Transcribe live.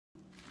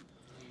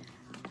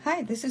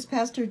Hi, this is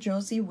Pastor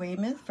Josie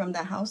Weymouth from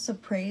the House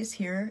of Praise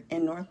here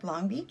in North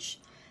Long Beach.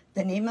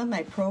 The name of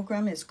my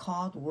program is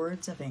called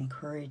Words of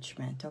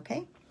Encouragement,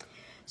 okay?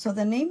 So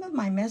the name of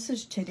my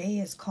message today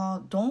is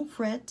called Don't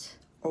Fret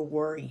or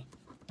Worry.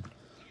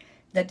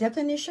 The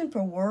definition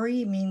for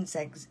worry means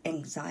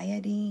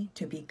anxiety,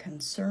 to be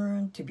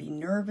concerned, to be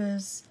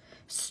nervous,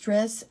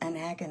 stress, and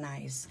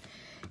agonize.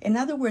 In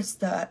other words,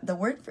 the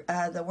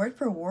word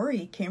for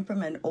worry came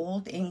from an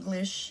Old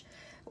English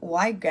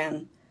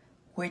Wygan,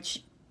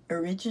 which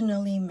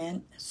originally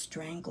meant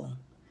strangle.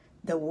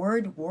 The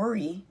word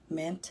worry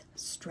meant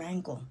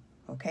strangle,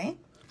 okay?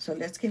 So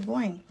let's keep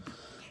going.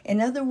 In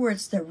other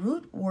words, the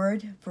root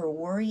word for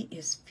worry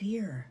is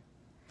fear.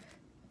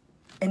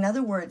 In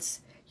other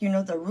words,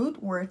 the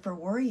root word for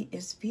worry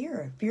is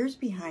fear. Fear's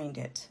behind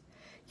it.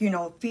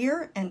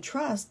 Fear and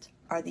trust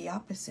are the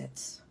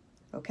opposites,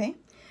 okay?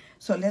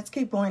 So let's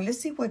keep going.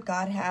 Let's see what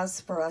God has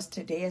for us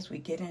today as we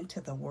get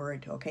into the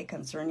word, okay,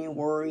 concerning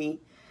worry,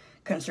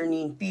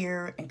 concerning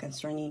fear, and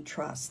concerning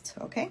trust,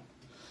 okay?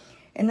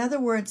 In other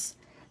words,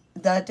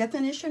 the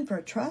definition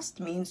for trust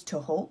means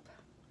to hope,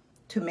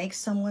 to make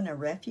someone a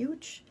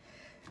refuge,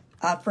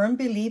 a firm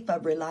belief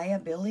of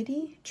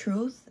reliability,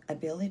 truth,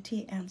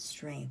 ability, and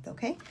strength,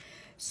 okay?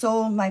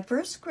 So my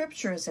first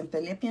scripture is in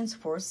Philippians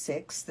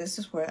 4:6. This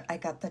is where I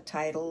got the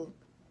title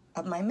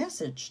of my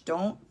message,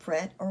 Don't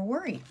Fret or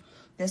Worry.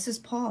 This is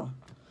Paul.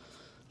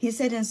 He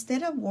said,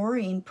 instead of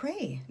worrying,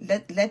 pray.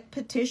 Let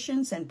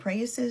petitions and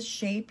praises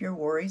shape your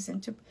worries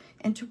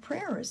into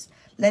prayers,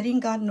 letting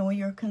God know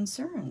your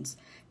concerns.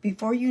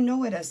 Before you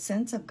know it, a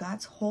sense of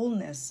God's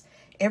wholeness,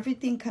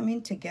 everything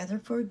coming together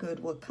for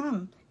good, will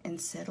come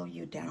and settle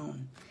you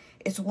down.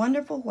 It's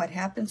wonderful what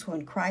happens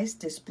when Christ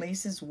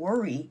displaces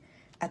worry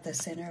at the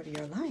center of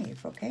your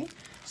life, okay?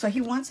 So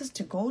he wants us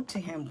to go to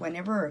him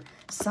whenever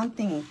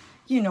something,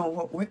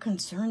 what we're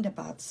concerned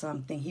about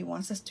something. He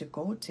wants us to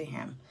go to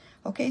him.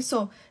 Okay,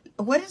 so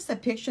what is the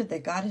picture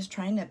that God is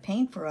trying to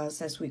paint for us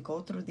as we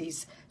go through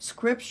these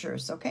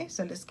scriptures? Okay,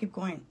 so let's keep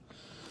going.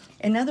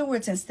 In other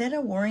words, instead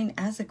of worrying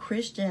as a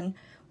Christian,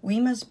 we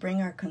must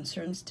bring our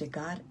concerns to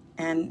God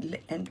and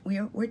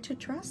we're to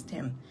trust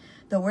him.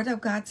 The word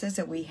of God says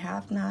that we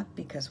have not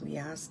because we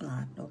ask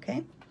not,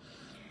 okay?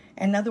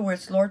 In other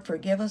words, Lord,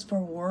 forgive us for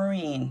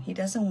worrying. He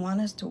doesn't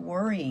want us to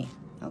worry,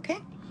 okay?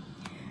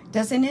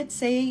 Doesn't it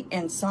say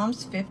in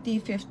Psalms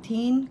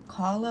 50:15,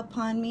 call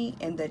upon me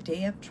in the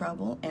day of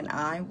trouble and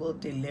I will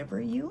deliver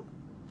you?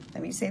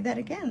 Let me say that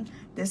again.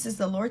 This is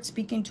the Lord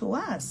speaking to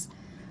us.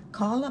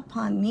 Call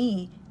upon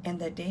me in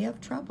the day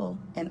of trouble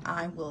and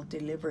I will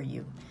deliver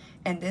you.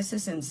 And this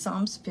is in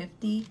Psalms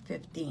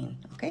 50:15,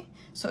 okay?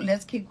 So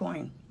let's keep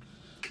going.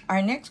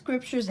 Our next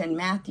scripture is in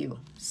Matthew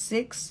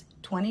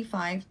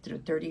 6:25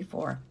 through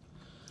 34.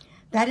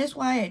 That is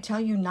why I tell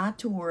you not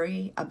to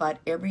worry about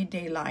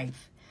everyday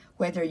life,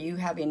 whether you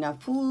have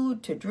enough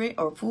food to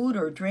drink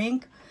or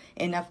drink,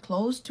 enough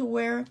clothes to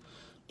wear.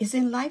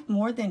 Isn't life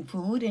more than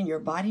food and your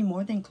body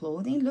more than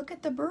clothing? Look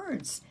at the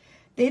birds.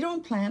 They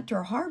don't plant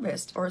or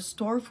harvest or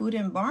store food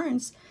in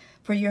barns,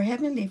 for your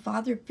heavenly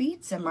Father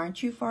feeds them.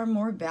 Aren't you far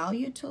more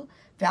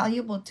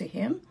valuable to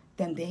him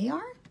than they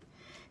are?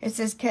 It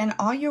says, can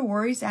all your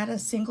worries add a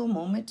single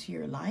moment to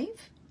your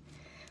life?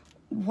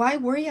 Why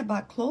worry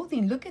about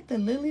clothing? Look at the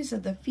lilies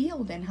of the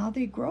field and how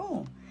they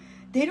grow.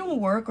 They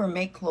don't work or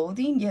make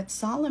clothing, yet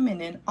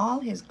Solomon in all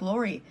his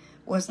glory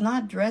was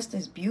not dressed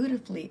as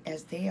beautifully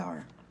as they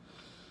are.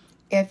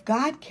 If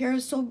God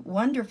cares so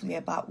wonderfully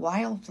about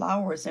wild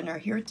flowers and are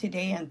here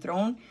today and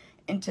thrown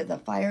into the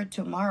fire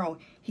tomorrow,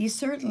 he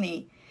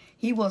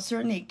will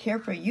certainly care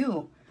for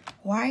you.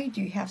 Why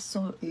do you have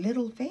so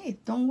little faith?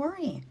 Don't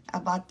worry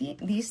about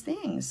these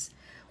things.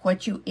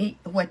 What you eat,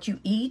 what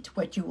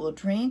you will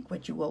drink,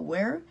 what you will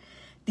wear.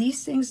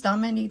 These things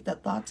dominate the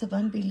thoughts of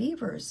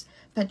unbelievers,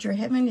 but your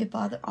heavenly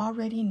Father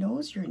already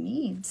knows your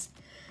needs.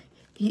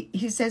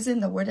 He says in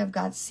the word of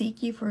God,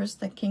 seek ye first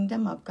the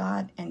kingdom of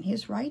God and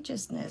his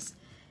righteousness,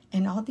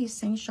 and all these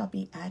things shall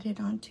be added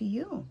unto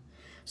you.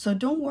 So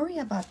don't worry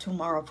about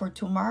tomorrow, for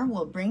tomorrow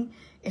will bring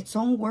its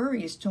own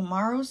worries.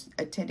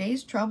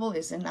 Today's trouble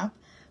is enough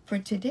for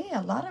today.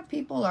 A lot of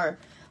people are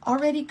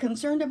already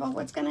concerned about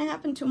what's going to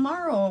happen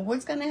tomorrow, or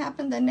what's going to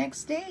happen the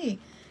next day.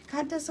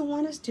 God doesn't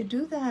want us to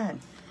do that.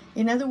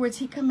 In other words,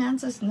 he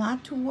commands us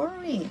not to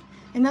worry.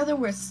 In other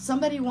words,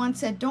 somebody once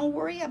said, don't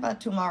worry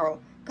about tomorrow.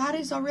 God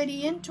is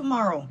already in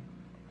tomorrow.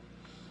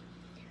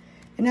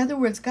 In other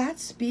words,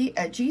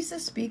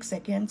 Jesus speaks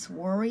against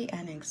worry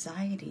and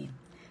anxiety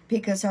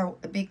because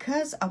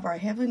of our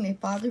Heavenly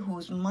Father who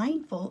is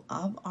mindful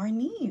of our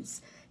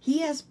needs. He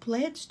has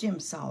pledged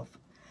himself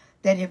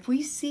that if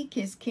we seek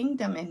his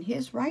kingdom and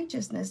his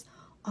righteousness,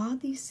 all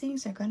these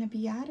things are going to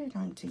be added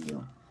unto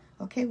you.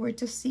 Okay, we're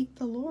to seek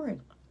the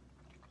Lord.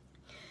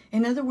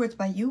 In other words,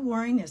 by you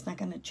worrying, it's not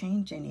going to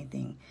change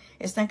anything.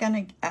 It's not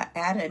going to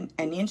add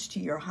an inch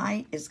to your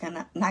height. It's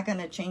not going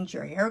to change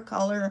your hair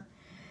color.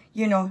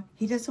 He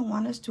doesn't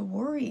want us to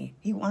worry.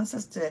 He wants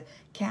us to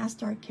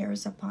cast our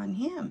cares upon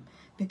him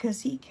because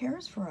he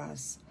cares for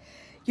us.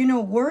 You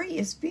know, worry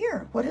is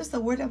fear. What does the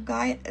word of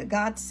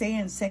God say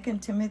in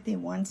 2 Timothy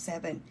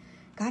 1:7?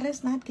 God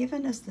has not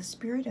given us the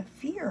spirit of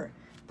fear,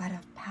 but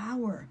of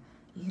power,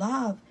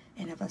 love,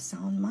 and of a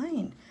sound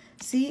mind.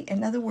 See,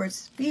 in other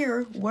words,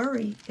 fear,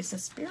 worry is a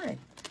spirit,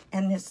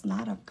 and it's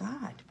not of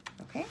God.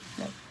 Okay,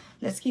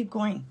 let's keep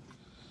going.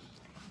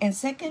 In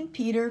 2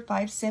 Peter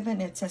 5:7,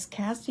 it says,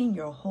 casting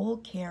your whole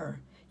care,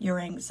 your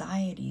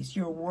anxieties,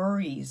 your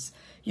worries,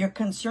 your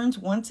concerns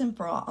once and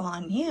for all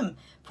on him,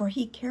 for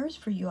he cares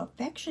for you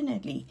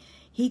affectionately.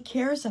 He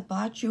cares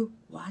about you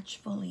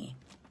watchfully.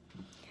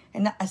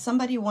 And as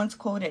somebody once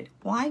quoted,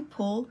 why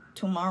pull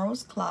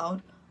tomorrow's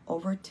cloud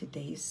over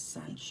today's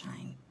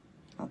sunshine?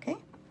 Okay,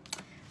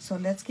 so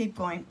let's keep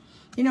going.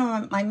 You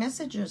know, my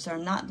messages are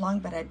not long,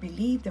 but I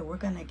believe that we're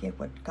going to get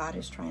what God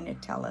is trying to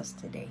tell us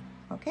today.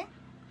 Okay,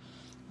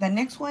 the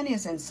next one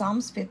is in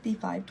Psalms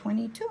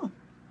 55:22.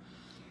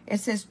 It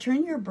says,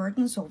 turn your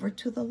burdens over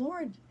to the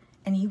Lord,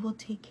 and he will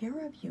take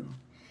care of you.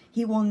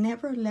 He will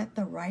never let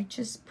the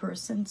righteous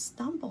person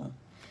stumble.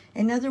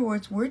 In other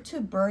words, we're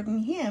to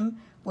burden him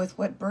with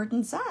what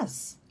burdens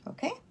us.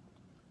 Okay?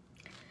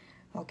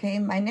 Okay,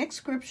 my next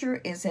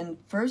scripture is in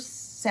 1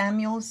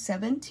 Samuel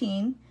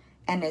 17,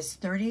 and it's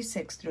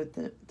 36 through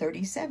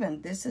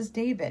 37. This is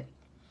David.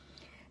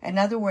 In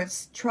other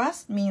words,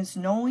 trust means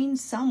knowing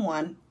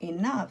someone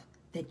enough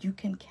that you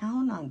can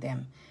count on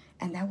them.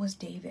 And that was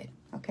David.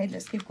 Okay,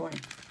 let's keep going.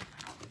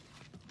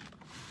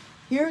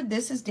 Here,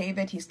 this is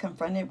David. He's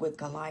confronted with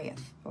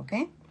Goliath.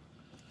 Okay?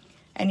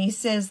 And he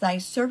says, thy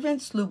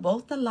servant slew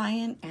both the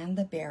lion and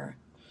the bear.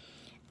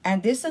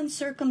 And this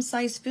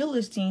uncircumcised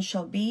Philistine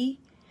shall be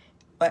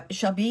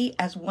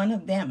as one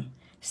of them,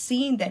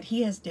 seeing that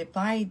he has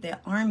defied the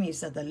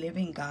armies of the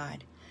living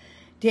God.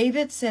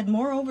 David said,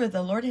 moreover,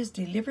 the Lord has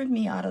delivered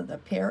me out of the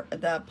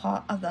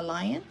paw of the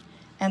lion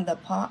and the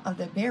paw of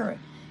the bear,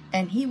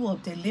 and he will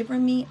deliver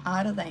me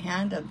out of the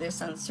hand of this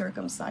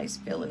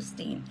uncircumcised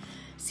Philistine.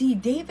 See,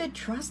 David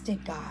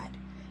trusted God.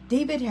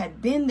 David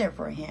had been there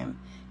for him.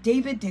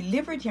 David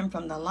delivered him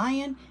from the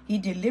lion. He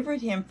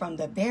delivered him from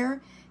the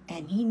bear,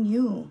 and he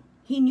knew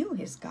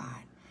his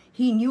God.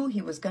 He knew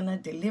he was going to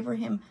deliver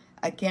him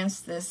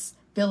against this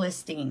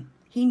Philistine.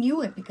 He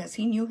knew it because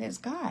he knew his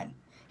God.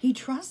 He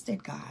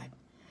trusted God.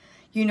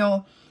 You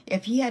know,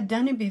 if he had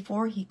done it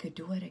before, he could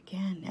do it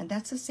again. And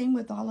that's the same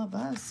with all of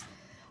us.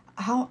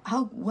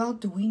 How well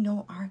do we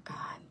know our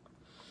God?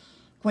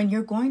 When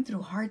you're going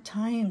through hard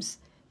times,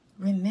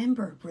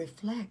 remember,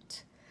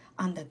 reflect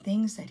on the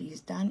things that he's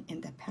done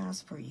in the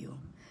past for you.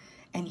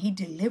 And he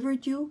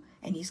delivered you,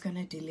 and he's going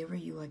to deliver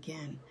you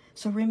again.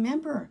 So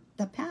remember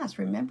the past.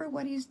 Remember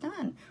what he's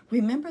done.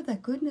 Remember the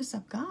goodness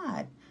of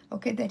God,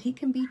 okay, that he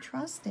can be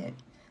trusted.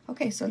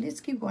 Okay, so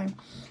let's keep going.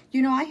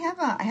 You know, I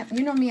have,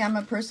 you know me, I'm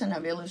a person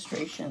of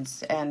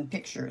illustrations and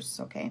pictures,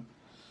 okay?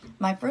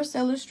 My first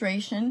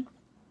illustration,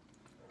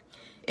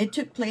 it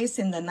took place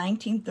in the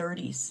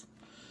 1930s.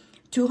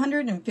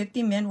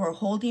 250 men were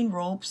holding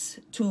ropes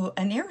to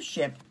an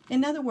airship.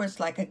 In other words,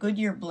 like a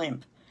Goodyear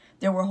blimp.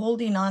 They were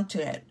holding on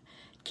to it,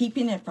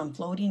 keeping it from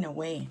floating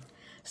away.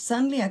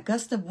 Suddenly, a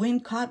gust of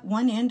wind caught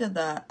one end of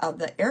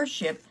the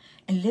airship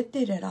and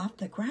lifted it off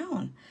the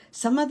ground.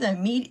 Some of the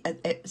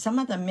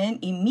men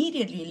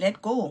immediately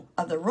let go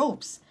of the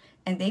ropes,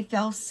 and they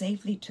fell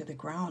safely to the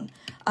ground.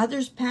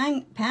 Others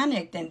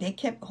panicked, and they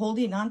kept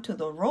holding on to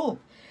the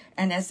rope.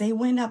 And as they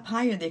went up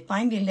higher, they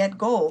finally let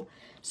go.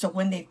 So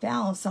when they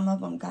fell, some of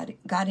them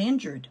got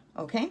injured,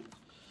 okay?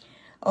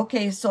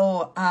 Okay,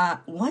 so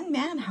one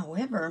man,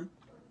 however,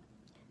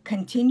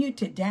 continued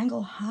to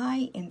dangle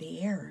high in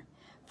the air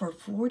for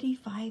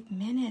 45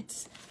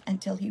 minutes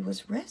until he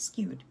was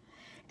rescued.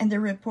 And the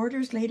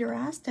reporters later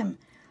asked him,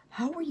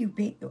 how were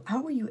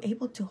you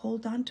able to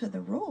hold on to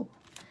the rope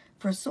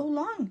for so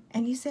long?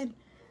 And he said,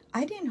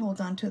 I didn't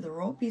hold on to the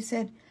rope. He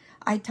said,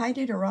 I tied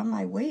it around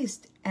my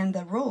waist, and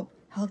the rope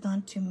held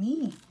on to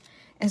me.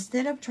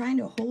 Instead of trying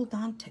to hold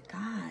on to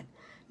God,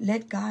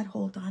 let God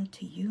hold on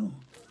to you.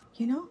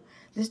 You know,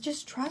 let's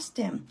just trust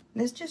him.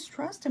 Let's just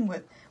trust him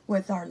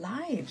with our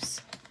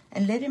lives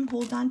and let him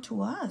hold on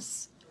to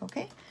us.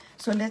 Okay,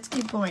 so let's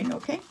keep going,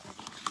 okay?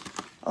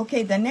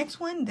 Okay, the next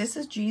one, this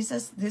is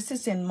Jesus. This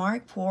is in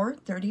Mark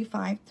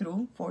 4:35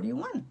 through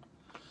 41.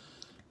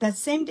 That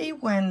same day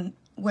when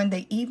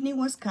the evening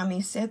was come, he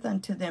said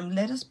unto them,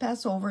 let us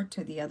pass over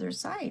to the other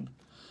side.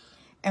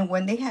 And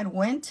when they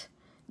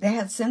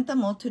had sent the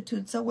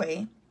multitudes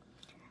away.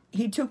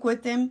 He took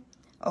with them,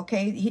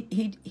 okay,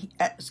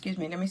 excuse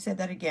me, let me say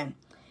that again.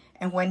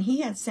 And when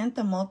he had sent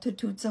the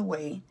multitudes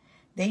away,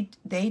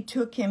 they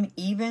took him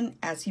even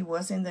as he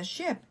was in the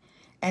ship.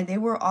 And they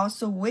were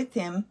also with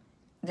him.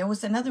 There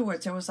was, in other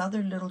words, there was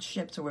other little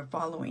ships that were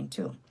following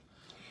too.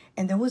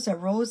 And there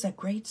arose a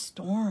great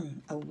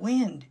storm, a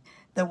wind.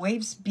 The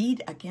waves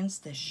beat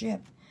against the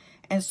ship.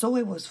 And so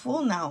it was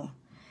full now.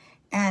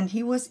 And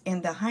he was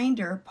in the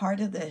hinder part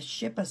of the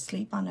ship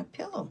asleep on a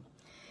pillow.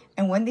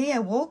 And when they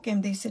awoke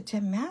him, they said to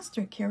him,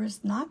 Master,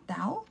 carest not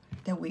thou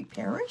that we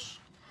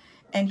perish?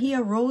 And he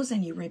arose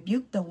and he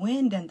rebuked the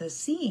wind and the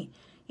sea.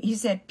 He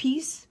said,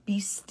 Peace, be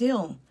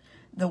still.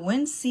 The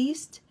wind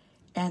ceased,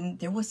 and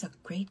there was a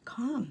great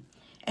calm.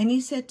 And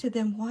he said to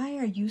them, why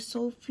are you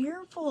so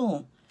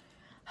fearful?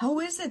 How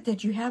is it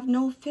that you have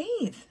no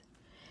faith?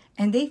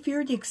 And they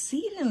feared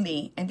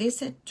exceedingly, and they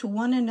said to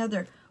one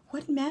another,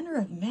 what manner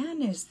of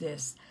man is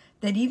this,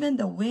 that even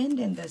the wind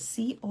and the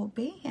sea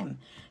obey him?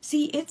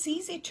 See, it's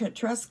easy to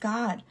trust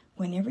God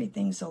when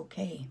everything's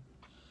okay.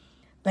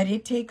 But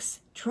it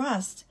takes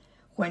trust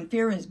when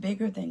fear is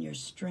bigger than your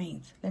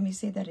strength. Let me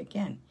say that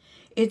again.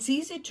 It's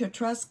easy to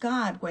trust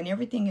God when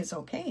everything is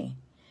okay.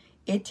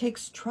 It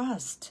takes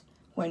trust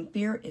when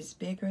fear is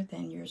bigger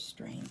than your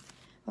strength.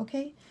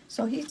 Okay?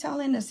 So he's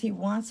telling us he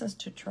wants us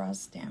to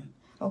trust him.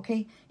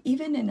 Okay?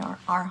 Even in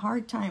our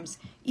hard times,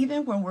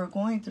 even when we're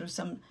going through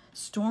some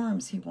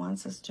storms, he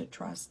wants us to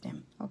trust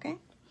him. Okay?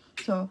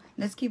 So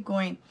let's keep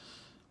going.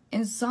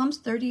 In Psalms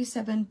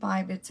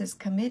 37:5, it says,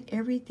 commit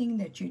everything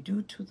that you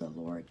do to the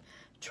Lord.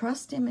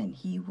 Trust him and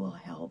he will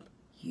help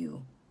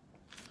you.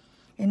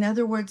 In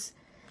other words,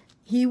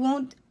 in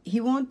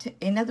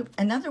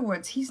other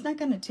words, he's not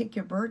going to take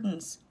your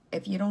burdens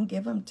if you don't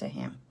give them to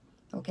him.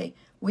 Okay?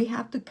 We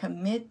have to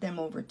commit them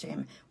over to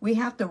him. We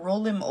have to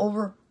roll them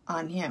over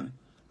on him.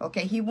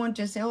 Okay? He won't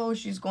just say, oh,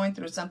 she's going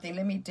through something,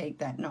 let me take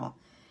that. No.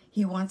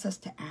 He wants us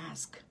to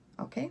ask.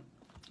 Okay?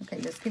 Okay,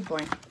 let's keep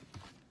going.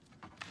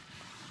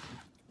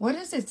 What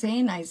does it say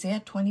in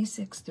Isaiah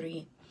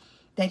 26:3?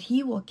 That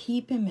he will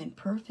keep him in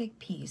perfect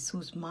peace,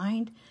 whose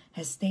mind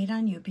has stayed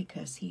on you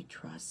because he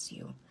trusts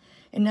you.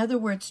 In other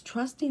words,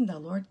 trusting the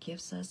Lord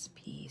gives us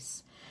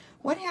peace.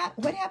 What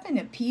happened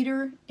to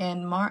Peter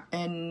in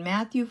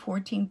Matthew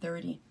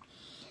 14:30?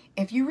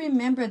 If you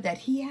remember that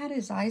he had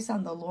his eyes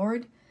on the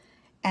Lord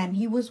and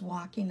he was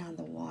walking on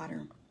the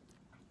water.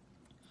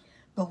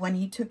 But when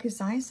he took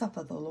his eyes off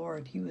of the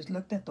Lord, he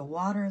looked at the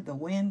water, the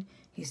wind,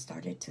 he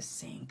started to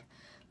sink.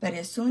 But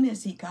as soon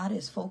as he got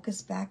his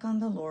focus back on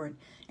the Lord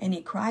and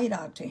he cried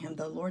out to him,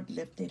 the Lord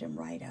lifted him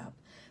right up.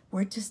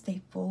 We're to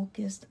stay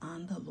focused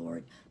on the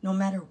Lord, no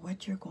matter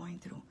what you're going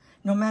through,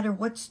 no matter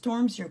what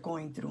storms you're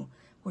going through.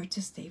 We're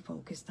to stay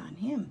focused on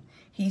him.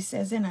 He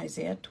says in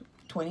Isaiah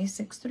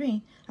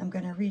 26:3, I'm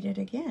going to read it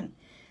again,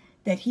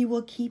 that he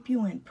will keep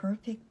you in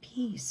perfect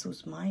peace,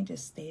 whose mind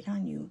is stayed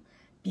on you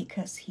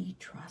because he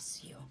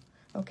trusts you.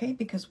 Okay?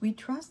 Because we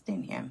trust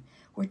in him.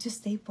 We're to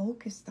stay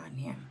focused on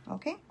him.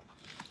 Okay?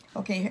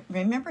 Okay,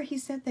 remember he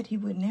said that he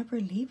would never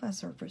leave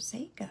us or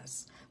forsake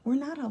us. We're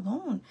not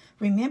alone.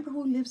 Remember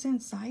who lives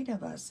inside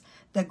of us.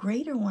 The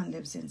greater one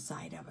lives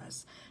inside of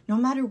us. No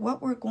matter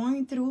what we're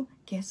going through,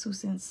 guess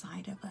who's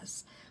inside of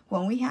us?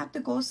 When we have to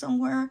go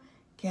somewhere,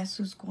 guess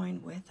who's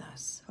going with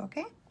us?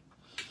 Okay?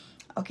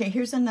 Okay,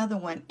 here's another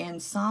one.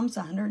 In Psalms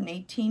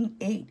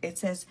 118:8, it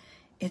says,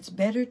 it's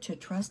better to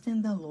trust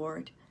in the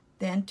Lord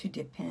than to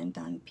depend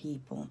on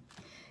people.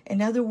 In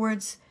other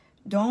words,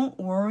 don't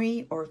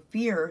worry or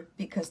fear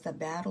because the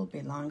battle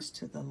belongs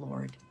to the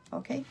Lord.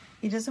 Okay?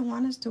 He doesn't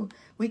want us to.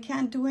 We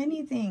can't do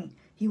anything.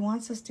 He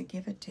wants us to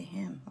give it to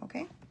him.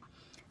 Okay?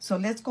 So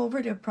let's go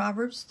over to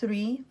Proverbs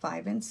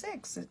 3:5 and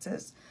 6. It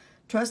says,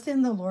 trust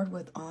in the Lord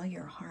with all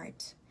your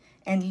heart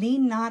and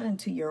lean not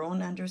unto your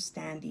own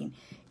understanding.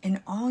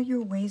 In all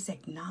your ways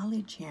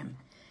acknowledge him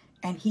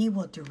and he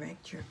will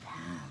direct your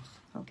path.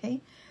 Okay?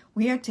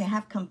 We are to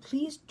have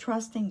complete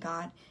trust in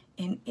God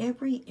in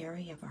every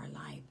area of our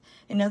life.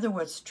 In other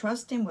words,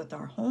 trust him with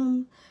our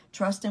home,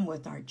 trust him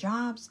with our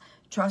jobs,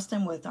 trust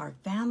him with our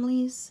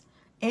families.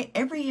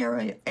 Every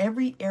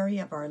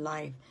area of our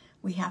life,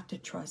 we have to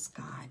trust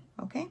God.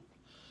 Okay?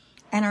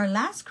 And our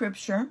last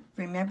scripture,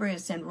 remember,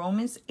 is in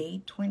Romans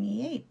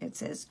 8:28. It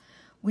says,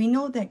 we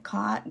know that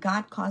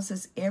God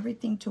causes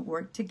everything to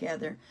work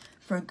together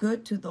for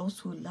good to those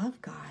who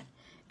love God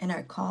and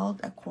are called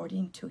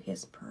according to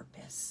his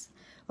purpose.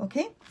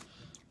 Okay?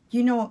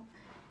 You know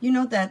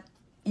that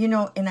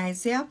in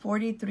Isaiah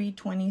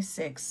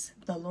 43:26,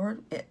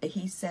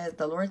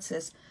 the Lord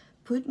says,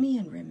 put me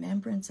in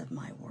remembrance of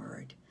my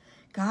word.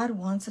 God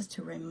wants us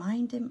to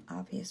remind him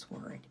of his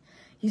word.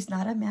 He's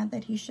not a man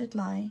that he should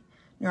lie,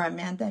 nor a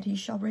man that he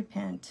shall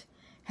repent.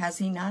 Has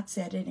he not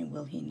said it, and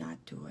will he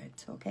not do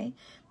it? Okay?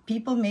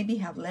 People maybe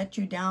have let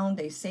you down.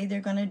 They say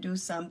they're going to do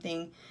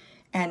something,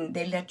 and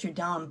they let you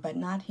down, but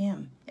not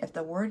him. If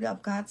the word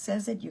of God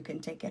says it, you can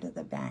take it to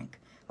the bank.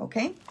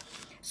 Okay?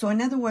 So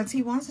in other words,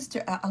 he wants us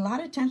to, a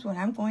lot of times when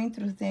I'm going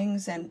through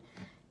things and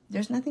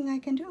there's nothing I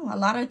can do. A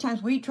lot of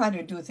times we try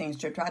to do things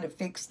to try to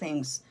fix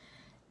things.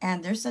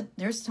 And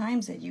there's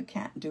times that you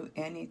can't do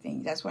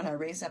anything. That's when I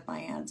raised up my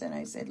hands and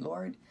I said,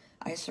 Lord,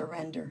 I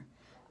surrender.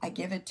 I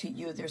give it to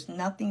you. There's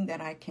nothing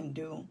that I can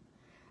do.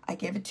 I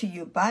give it to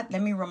you. But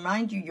let me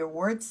remind you, your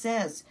word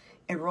says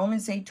in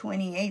Romans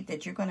 8:28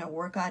 that you're going to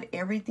work out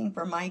everything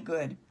for my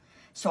good.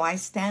 So I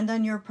stand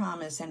on your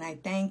promise and I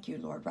thank you,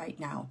 Lord, right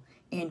now.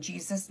 In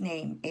Jesus'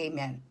 name,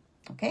 amen.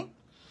 Okay?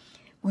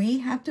 We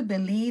have to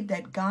believe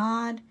that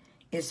God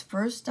is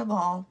first of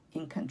all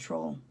in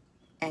control,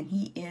 and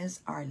he is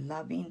our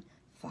loving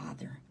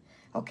Father.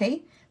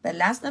 Okay? But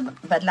last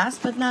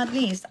but not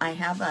least, I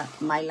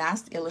have my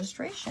last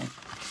illustration.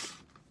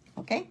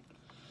 Okay?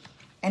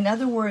 In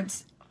other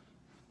words,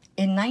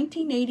 In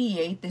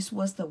 1988, this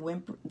was the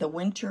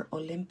Winter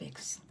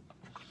Olympics.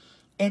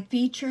 It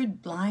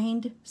featured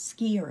blind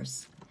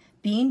skiers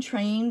being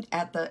trained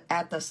at the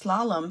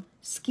slalom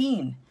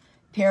skiing,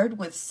 paired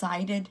with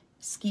sighted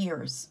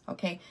skiers.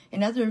 Okay,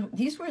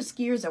 these were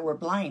skiers that were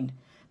blind,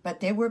 but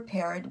they were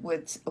paired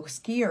with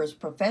skiers,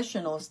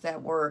 professionals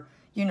that were,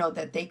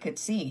 that they could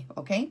see.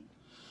 Okay,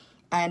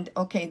 and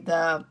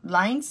the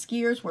blind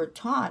skiers were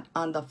taught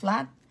on the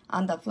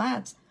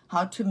flats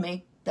how to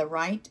make the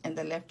right and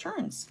the left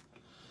turns.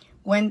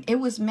 When it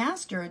was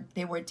mastered,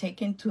 they were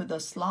taken to the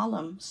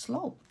slalom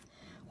slope,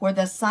 where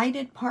the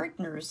sighted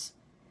partners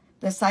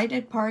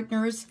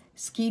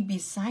skied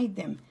beside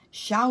them,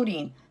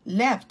 shouting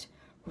left,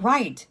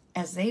 right,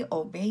 as they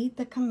obeyed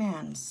the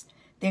commands.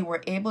 They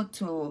were able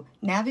to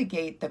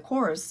navigate the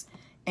course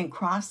and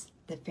cross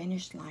the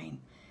finish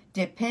line,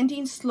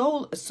 depending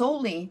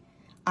solely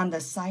on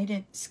the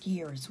sighted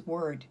skier's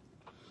word.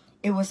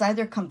 It was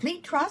either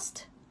complete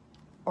trust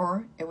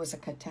or it was a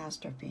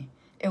catastrophe.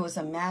 It was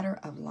a matter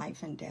of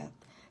life and death.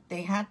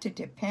 They had to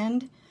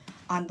depend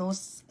on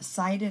those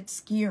sighted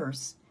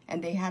skiers,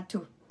 and they had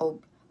to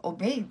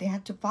obey. They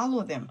had to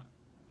follow them.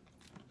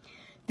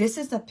 This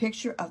is a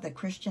picture of the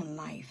Christian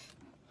life.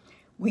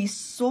 We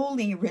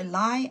solely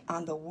rely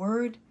on the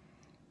word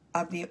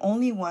of the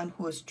only one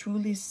who is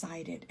truly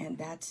sighted, and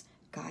that's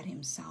God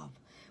himself.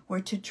 We're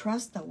to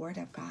trust the word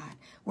of God.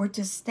 We're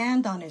to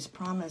stand on his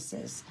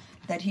promises,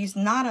 that he's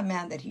not a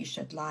man that he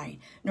should lie,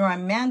 nor a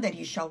man that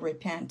he shall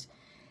repent.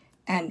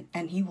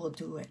 And he will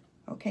do it.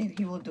 Okay,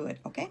 he will do it.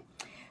 Okay,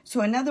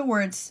 so in other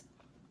words,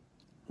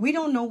 we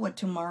don't know what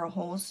tomorrow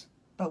holds,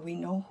 but we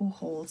know who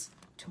holds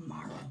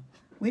tomorrow.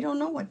 We don't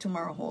know what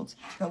tomorrow holds,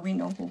 but we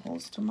know who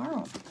holds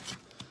tomorrow.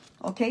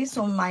 Okay,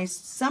 so my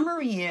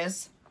summary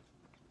is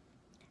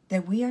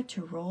that we are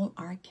to roll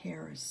our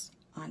cares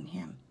on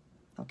him.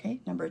 Okay,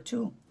 number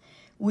 2,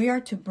 we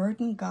are to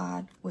burden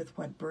God with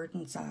what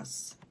burdens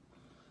us.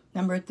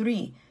 Number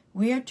 3,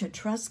 we are to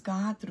trust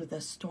God through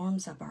the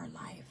storms of our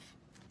life.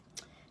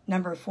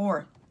 Number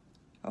 4,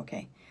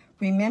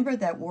 remember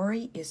that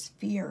worry is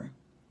fear,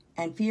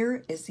 and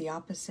fear is the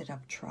opposite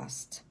of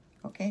trust.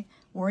 Okay,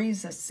 worry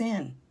is a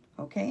sin.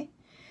 Okay,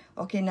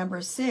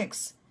 number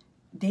 6,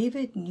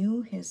 David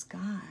knew his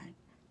God.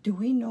 Do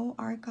we know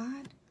our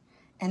God?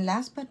 And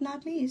last but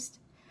not least,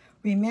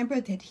 remember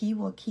that he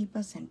will keep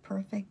us in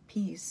perfect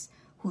peace,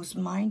 whose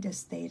mind is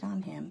stayed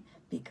on him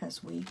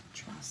because we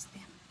trust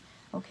him.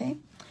 Okay,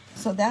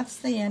 so that's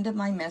the end of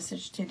my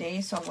message today.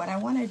 So what I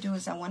want to do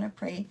is I want to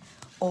pray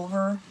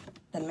over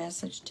the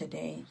message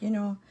today.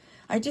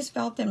 I just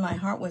felt in my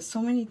heart with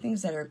so many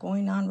things that are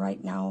going on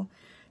right now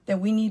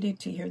that we needed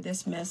to hear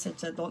this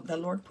message. That the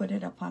Lord put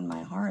it upon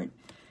my heart,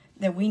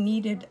 that we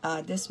needed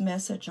this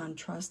message on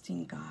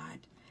trusting God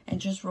and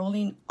just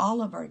rolling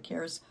all of our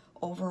cares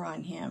over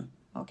on him.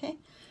 Okay,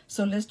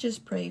 so let's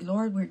just pray.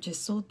 Lord, we're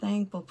just so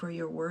thankful for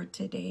your word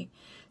today.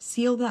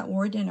 Seal that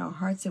word in our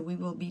hearts, that we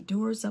will be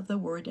doers of the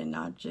word and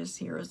not just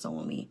hearers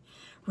only.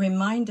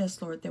 Remind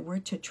us, Lord, that we're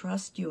to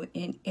trust you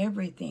in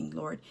everything,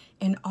 Lord,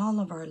 in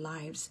all of our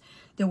lives.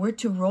 That we're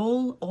to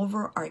roll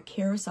over our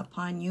cares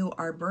upon you,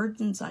 our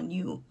burdens on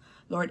you.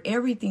 Lord,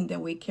 everything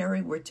that we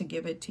carry, we're to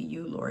give it to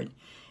you, Lord.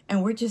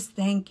 And we're just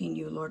thanking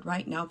you, Lord,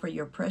 right now for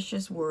your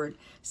precious word.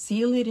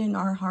 Seal it in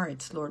our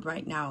hearts, Lord,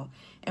 right now.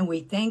 And we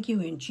thank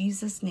you in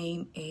Jesus'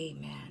 name,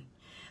 amen.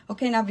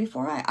 Okay, now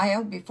before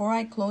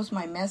I close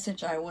my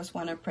message, I always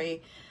want to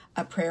pray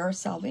a prayer of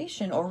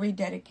salvation or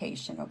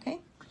rededication, okay?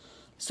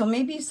 So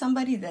maybe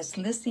somebody that's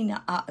listening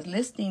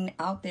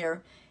out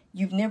there,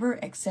 you've never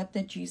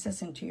accepted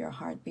Jesus into your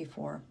heart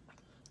before,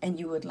 and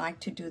you would like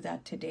to do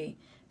that today.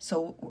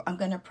 So I'm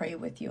going to pray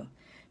with you.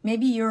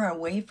 Maybe you're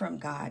away from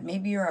God.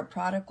 Maybe you're a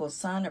prodigal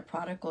son, a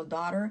prodigal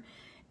daughter,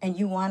 and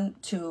you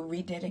want to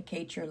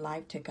rededicate your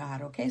life to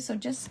God, okay? So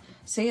just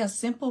say a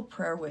simple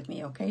prayer with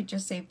me, okay?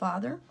 Just say,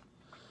 Father,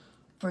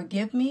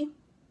 forgive me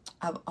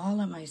of all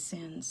of my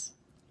sins.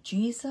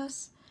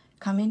 Jesus,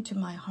 come into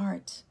my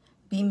heart.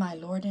 Be my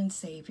Lord and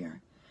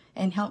Savior,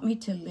 and help me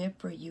to live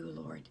for you,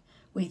 Lord.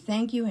 We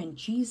thank you in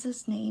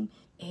Jesus' name,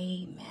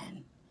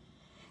 amen.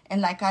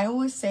 And like I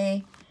always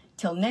say,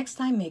 till next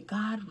time, may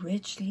God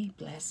richly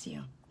bless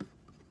you.